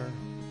honor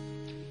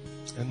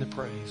and the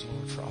praise,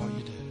 Lord, for all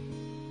you do.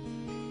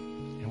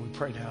 And we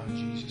pray now in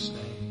Jesus'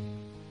 name.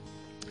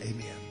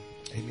 Amen.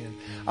 Amen.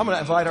 I'm going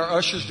to invite our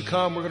ushers to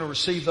come. We're going to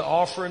receive the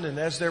offering. And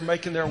as they're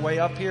making their way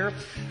up here,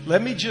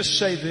 let me just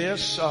say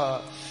this.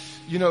 A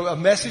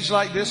message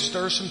like this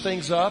stirs some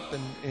things up,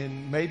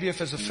 and maybe if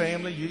as a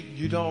family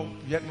you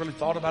haven't really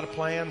thought about a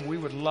plan, we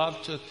would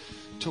love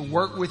to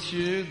work with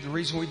you. The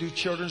reason we do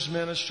children's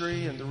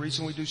ministry and the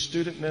reason we do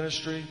student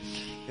ministry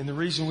and the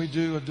reason we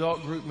do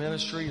adult group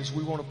ministry is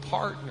we want to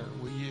partner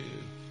with you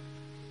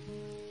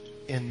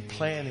in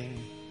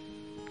planning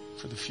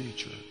for the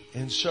future.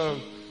 And so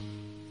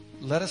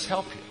let us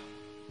help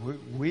you.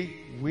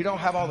 We don't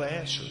have all the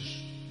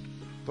answers,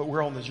 but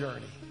we're on the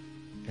journey,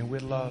 and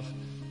we'd love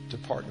to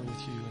partner with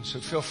you. And so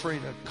feel free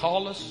to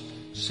call us,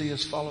 see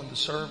us following the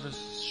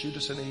service, shoot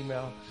us an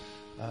email.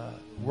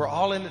 We're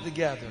all in it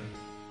together,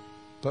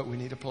 but we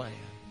need a plan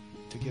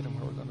to get them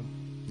where we're going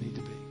to need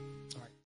to be.